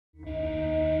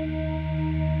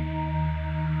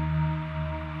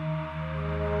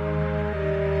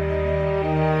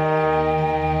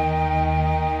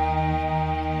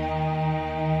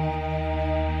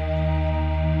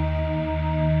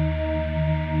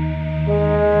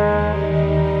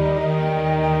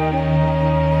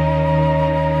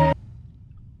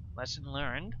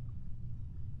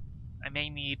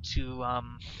it to,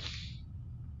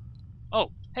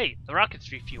 Oh, hey, the rocket's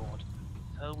refueled.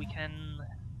 So we can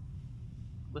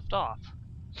lift off.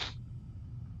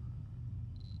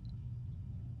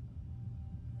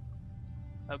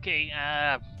 Okay,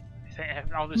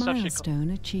 all this stuff should...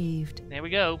 Milestone achieved. There we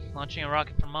go. Launching a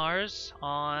rocket from Mars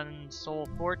on Sol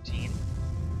 14.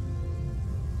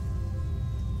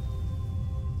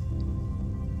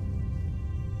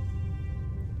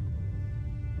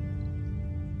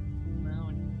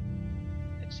 Well,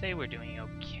 I'd say we're doing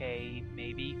okay,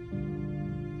 maybe.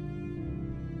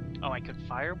 Oh, I could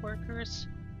fire workers?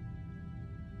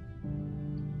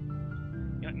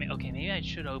 Okay, maybe I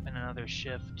should open another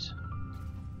shift.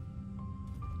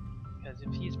 Because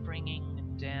if he's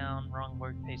bringing down wrong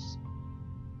workplace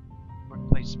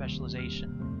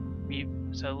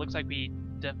specialization, so it looks like the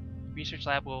research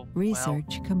lab will...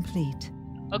 Research complete.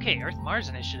 Okay, Earth-Mars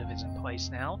initiative is in place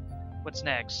now. What's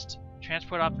next?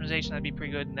 Transport optimization, that'd be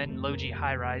pretty good, and then low-G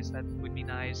high-rise, that would be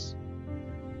nice.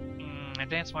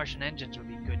 Advanced Martian engines would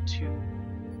be good too.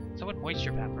 So would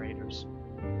moisture evaporators.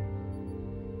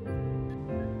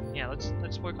 Yeah,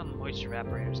 let's work on the moisture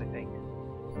evaporators, I think.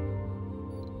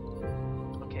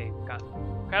 Okay, got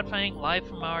crowdfunding, live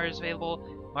from Mars available,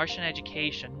 Martian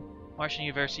education, Martian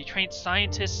University, trained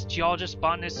scientists, geologists,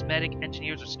 botanists, medic,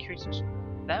 engineers, or security systems.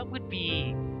 That would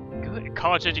be good.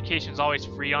 College education is always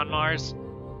free on Mars.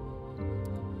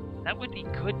 That would be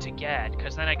good to get,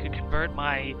 because then I could convert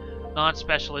my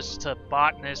non-specialists to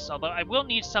botanists, although I will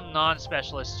need some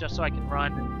non-specialists just so I can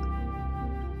run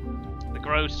the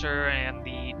grocer and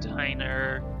the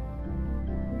diner,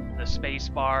 the space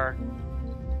bar.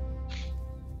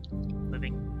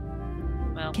 Living.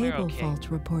 Well, Cable we're okay. fault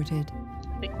reported.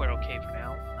 I think we're okay for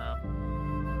now.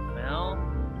 Well,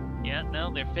 yeah,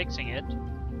 no, they're fixing it.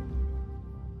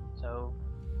 So,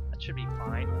 that should be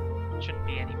fine. Shouldn't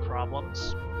be any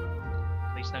problems.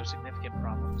 At least no significant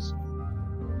problems.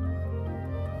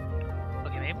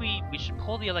 Okay, maybe we should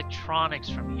pull the electronics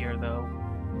from here, though.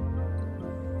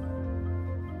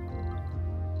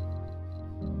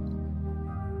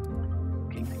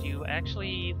 Okay, could you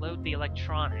actually load the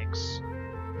electronics?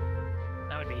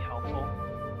 That would be helpful.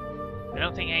 I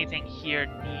don't think anything here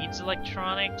needs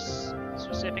electronics,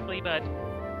 specifically, but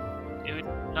it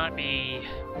would not be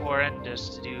horrendous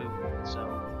to do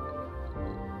so.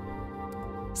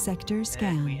 Sector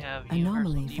scan. We have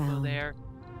Anomaly found. There.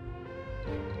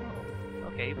 Oh,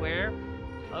 okay, where?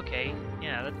 Okay,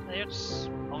 yeah, that's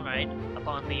alright. Up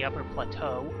on the upper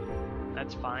plateau.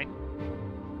 That's fine.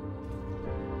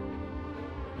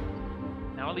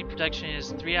 Hourly production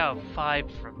is 3 out of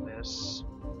 5 from this.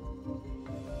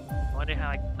 I wonder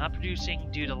how not producing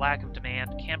due to lack of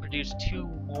demand. Can produce 2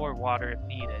 more water if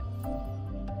needed.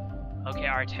 Okay,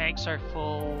 our tanks are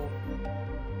full.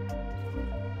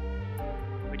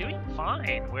 We're doing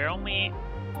fine. We're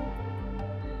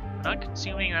not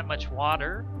consuming that much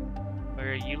water.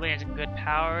 We're utilizing good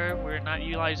power. We're not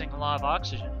utilizing a lot of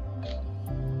oxygen.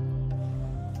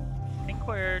 I think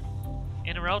we're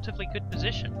in a relatively good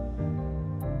position.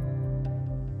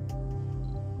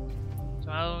 So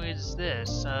how is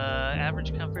this?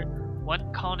 Average comfort.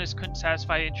 1 colonist couldn't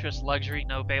satisfy interest, luxury,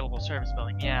 no available service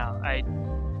building. Yeah, I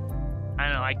don't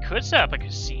know. I could set up a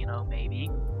casino, maybe.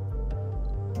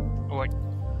 Or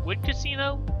would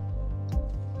casino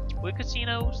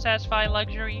satisfy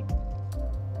luxury?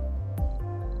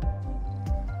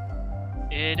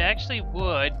 It actually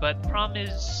would, but the problem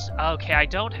is, okay, I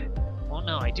don't. Well,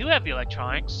 no, I do have the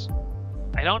electronics.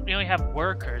 I don't really have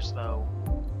workers though.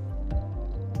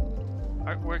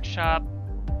 Art workshop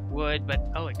would, but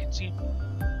oh, it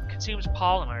consumes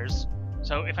polymers.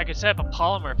 So if I could set up a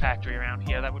polymer factory around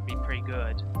here, that would be pretty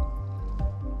good.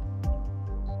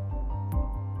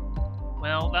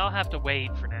 Well, that'll have to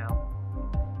wait for now.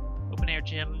 Open air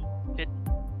gym, fit,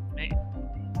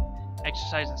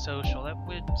 exercise and social. That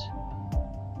would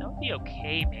be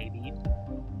okay, maybe.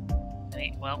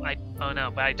 Well, oh no,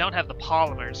 but I don't have the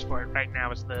polymers for it right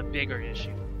now. Is the bigger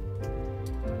issue.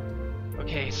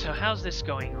 Okay, so how's this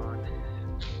going on?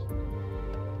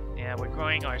 Yeah, we're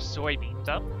growing our soybeans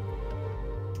up.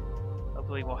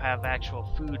 Hopefully we'll have actual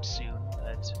food soon,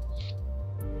 but...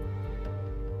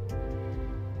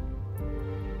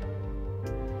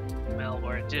 well,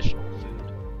 or additional food.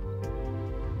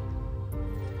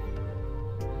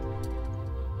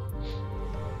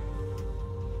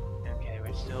 Okay,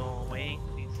 we're still waiting.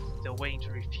 Still waiting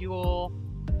to refuel.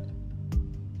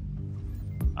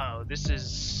 Oh, this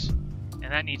is...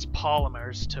 and that needs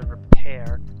polymers to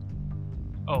repair.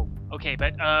 Oh, okay,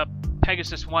 but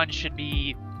Pegasus 1 should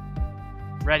be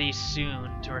ready soon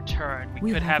to return.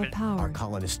 We could have it. Our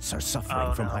colonists are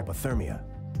suffering from hypothermia.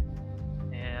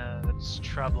 Yeah, It's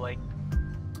troubling.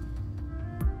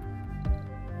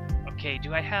 Okay,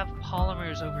 do I have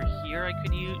polymers over here I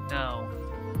could use? No.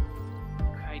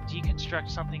 Could I deconstruct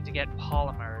something to get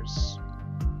polymers?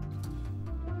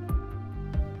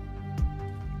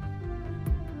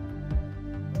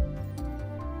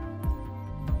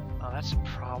 Oh, that's a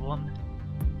problem.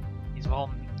 These have all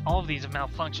of these have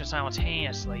malfunctioned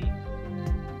simultaneously.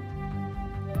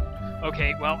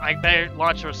 Okay, well, I better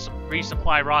launch a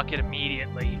resupply rocket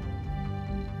immediately.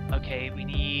 Okay, we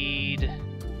need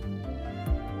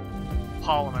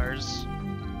polymers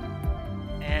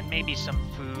and maybe some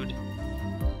food.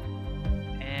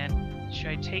 And should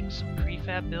I take some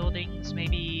prefab buildings?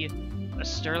 Maybe a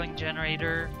Stirling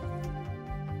generator?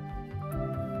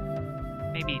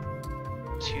 Maybe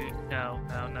two? No,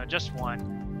 just one.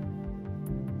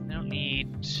 I don't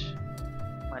need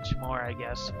much more, I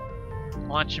guess.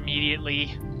 Launch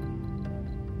immediately.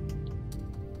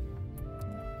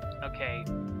 Okay.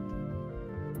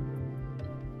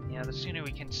 Yeah, the sooner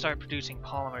we can start producing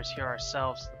polymers here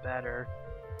ourselves, the better.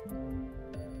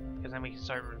 Because then we can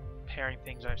start repairing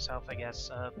things ourselves, I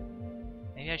guess.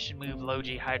 Maybe I should move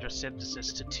low-G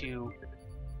hydrosynthesis to 2.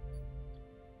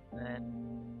 And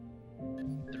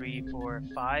then 3, 4,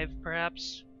 5,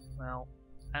 perhaps? Well,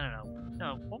 I don't know.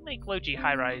 No, we'll make low-G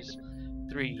high-rise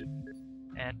 3.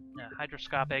 And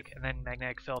hydroscopic, and then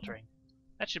magnetic filtering.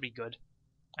 That should be good.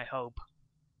 I hope.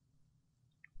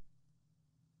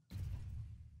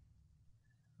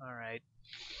 Alright.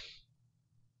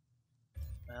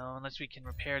 Well, unless we can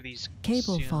repair these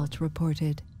Cable soon. fault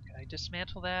reported. Can I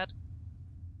dismantle that?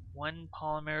 1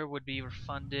 polymer would be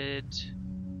refunded.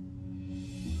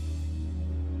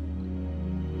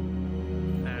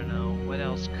 I don't know. What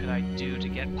else could I do to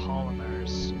get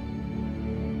polymers?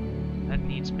 That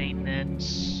needs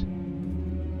maintenance.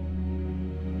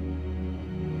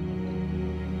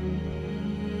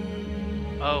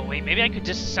 Oh wait, maybe I could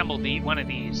disassemble one of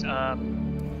these.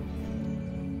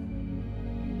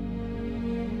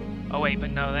 Oh wait,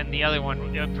 but no, then the other one,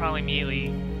 it would probably immediately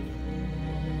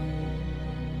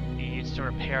needs to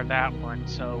repair that one,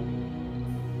 so...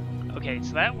 Okay,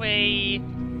 so that way...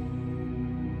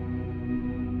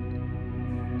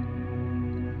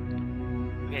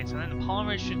 Okay, so then the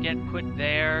polymers should get put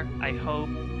there, I hope.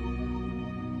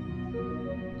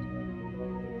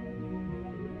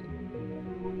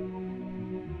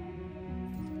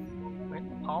 Where'd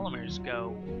the polymers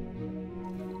go?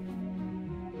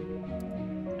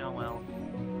 Oh well.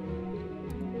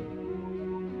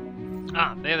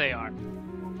 Ah, there they are.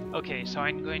 Okay, so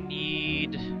I'm going to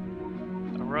need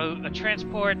a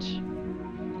transport.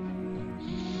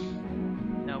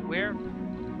 Now, where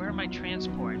are my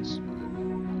transports?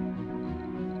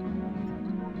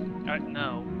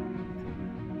 No.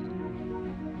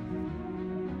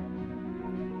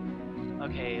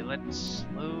 Okay, let's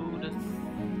load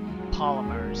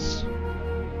polymers.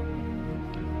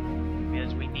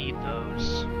 Because we need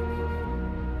those.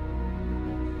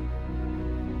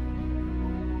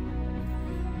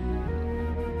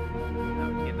 That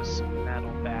would give us some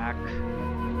metal back.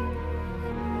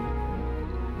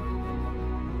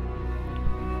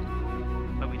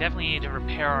 But we definitely need to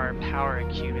repair our power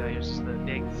accumulators, is the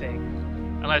big thing.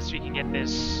 Unless we can get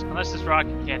this... Unless this rocket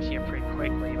can get here pretty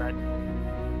quickly, but...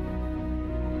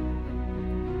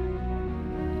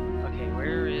 Okay,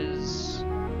 where is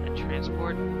the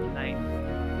transport? Can I...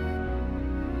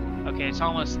 Okay, it's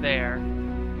almost there.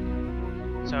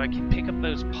 So I can pick up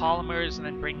those polymers and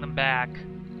then bring them back.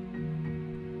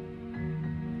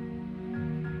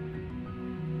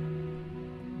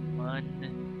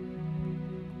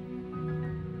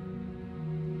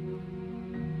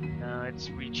 It's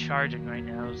recharging right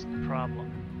now is the problem.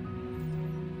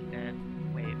 And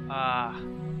wait,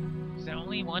 is there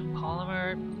only one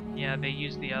polymer? Yeah, they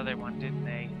used the other one, didn't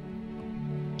they?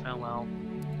 Oh well.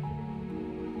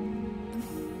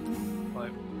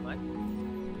 What?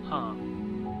 Huh.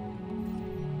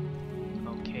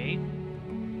 Okay.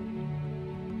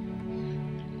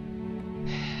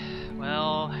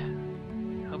 Well,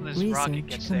 I hope this rocket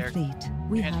gets there. Research complete.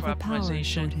 We have a power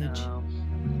shortage. No,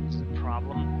 this is a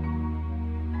problem.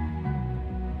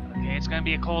 Okay, it's gonna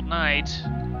be a cold night.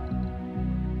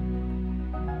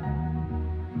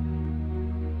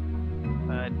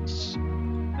 But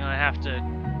I'm gonna have to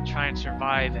try and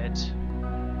survive it.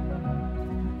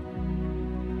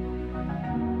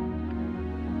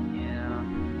 Yeah.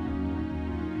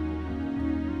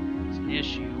 It's an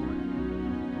issue.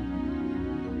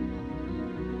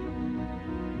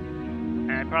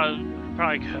 And I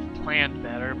probably could have planned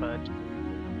better, but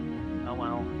oh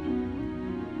well.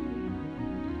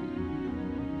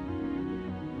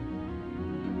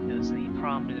 The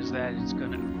problem is that it's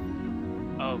gonna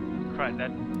Oh, crud,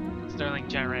 that Stirling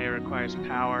generator requires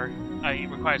power. It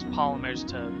requires polymers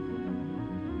to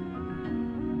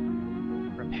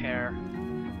repair.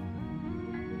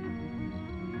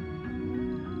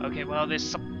 Okay, well,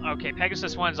 this... Okay,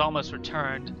 Pegasus 1's almost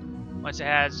returned. Once it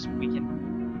has, we can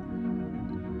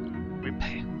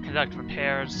conduct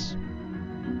repairs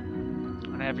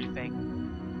on everything.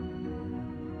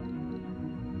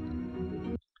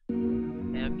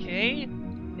 Okay,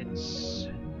 it's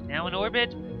now in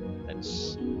orbit.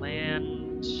 Let's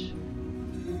land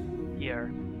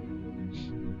here. I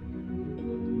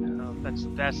don't know if that's the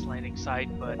best landing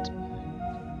site, but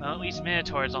well, at least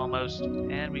Minotaur is almost.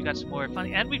 And we've got some more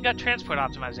fun. And we've got transport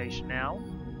optimization now.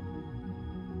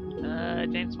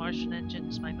 Advanced Martian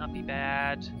engines might not be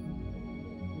bad.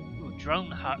 Ooh, drone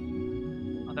hut.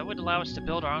 Oh, that would allow us to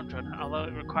build our own drone hut, although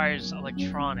it requires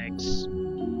electronics.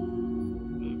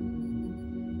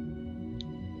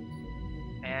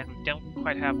 And we don't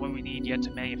quite have what we need yet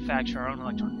to manufacture our own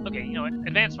electronics. Okay, you know what?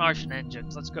 Advanced Martian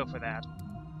engines. Let's go for that.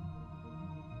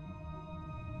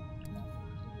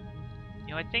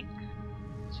 You know, I think...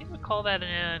 I seem to call that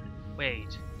an...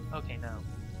 Wait. Okay, no.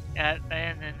 And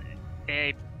in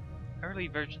a early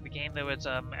version of the game, there was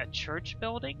a church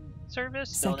building service.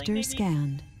 Sector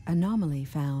scanned. Anomaly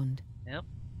found. Yep.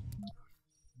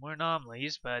 More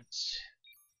anomalies, but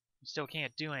we still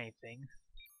can't do anything.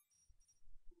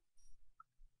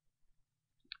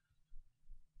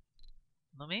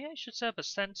 Well, maybe I should set up a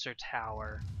sensor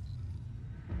tower.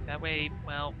 That way,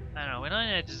 well, I don't know, we're not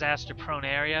in a disaster-prone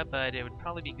area, but it would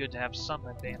probably be good to have some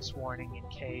advanced warning in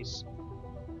case.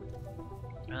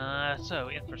 So,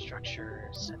 infrastructure.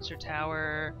 Sensor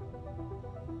tower.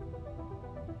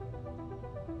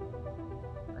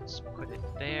 Let's put it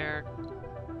there.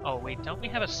 Oh, wait, don't we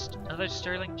have another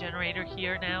Stirling generator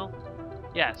here now?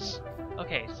 Yes.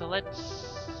 Okay, so let's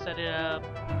set it up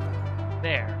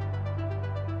there.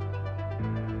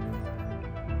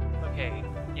 Okay,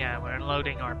 yeah, we're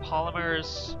unloading our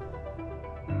polymers.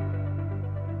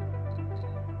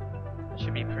 That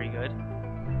should be pretty good.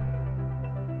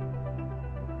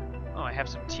 Oh, I have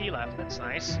some tea left, that's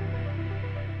nice.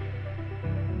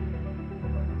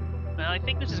 Well, I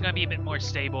think this is going to be a bit more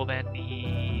stable than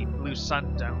the Blue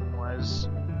Sun Dome was.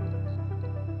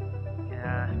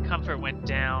 Yeah, comfort went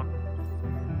down.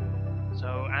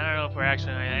 So, I don't know if we're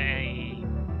actually going to have any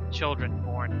children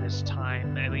born this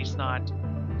time, at least not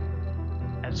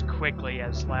as quickly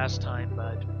as last time,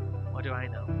 but what do I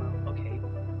know? Well, okay.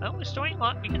 Oh, we're storing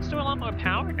we can store a lot more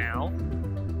power now.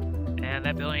 And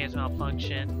that building has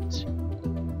malfunctioned,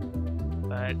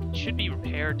 but it should be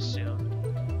repaired soon.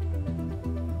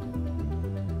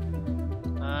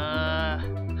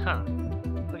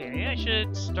 Okay, maybe I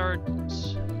should start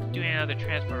doing another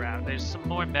transport route. There's some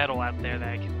more metal out there that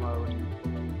I can load.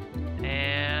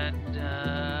 And,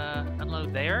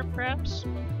 unload there, perhaps?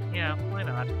 Yeah, why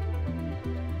not?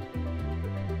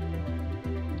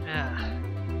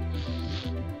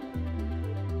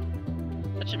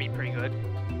 That should be pretty good.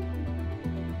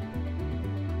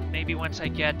 Maybe once I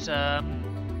get,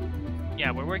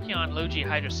 yeah, we're working on low-G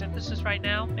hydrosynthesis right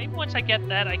now. Maybe once I get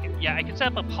that, I can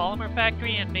set up a polymer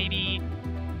factory and maybe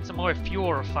some more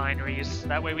fuel refineries.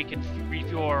 That way we can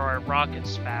refuel our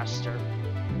rockets faster.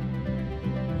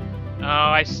 Oh,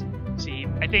 I see.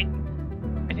 I think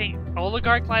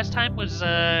Oligarch last time was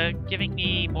giving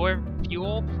me more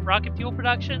rocket fuel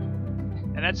production,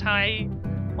 and that's why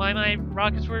my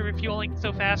rockets were refueling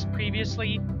so fast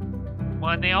previously.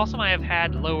 Well, and they also might have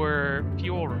had lower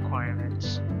fuel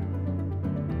requirements.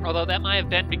 Although that might have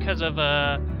been because of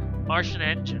Martian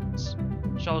engines.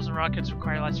 Shuttles and rockets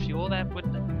require less fuel. That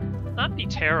would not be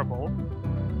terrible.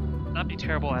 Not be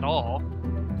terrible at all.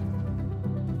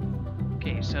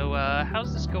 Okay, so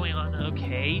how's this going on?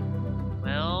 Okay.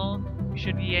 Well, we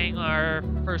should be getting our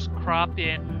first crop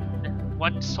in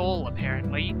 1 sol,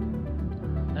 apparently.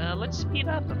 Let's speed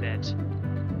up a bit.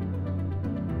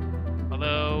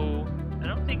 Although, I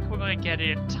don't think we're going to get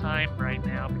it in time right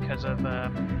now because of,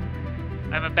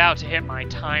 I'm about to hit my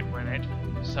time limit.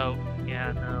 So,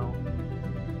 yeah, no.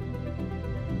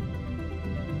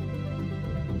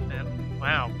 And,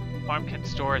 wow, farm can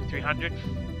store 300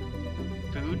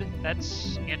 food?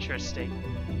 That's interesting.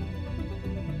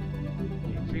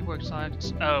 Free work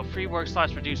slots. Oh, free work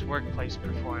slots reduce workplace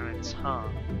performance, huh?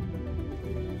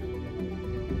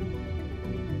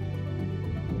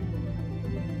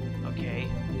 Okay,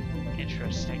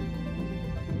 interesting.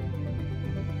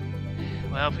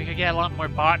 Well, if we could get a lot more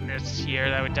botanists here,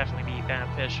 that would definitely be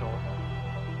beneficial.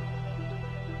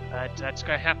 But that's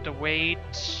gonna have to wait.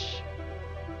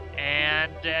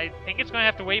 And I think it's gonna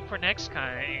have to wait for next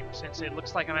time, since it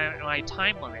looks like I'm at my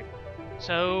time limit.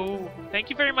 So,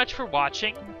 thank you very much for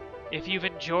watching. If you've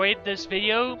enjoyed this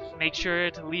video, make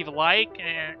sure to leave a like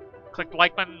and click the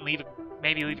like button,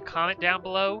 maybe leave a comment down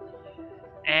below.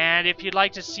 And if you'd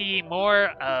like to see more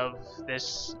of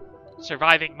this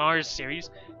Surviving Mars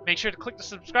series, make sure to click the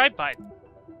subscribe button.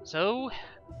 So,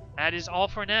 that is all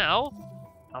for now.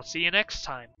 I'll see you next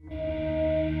time.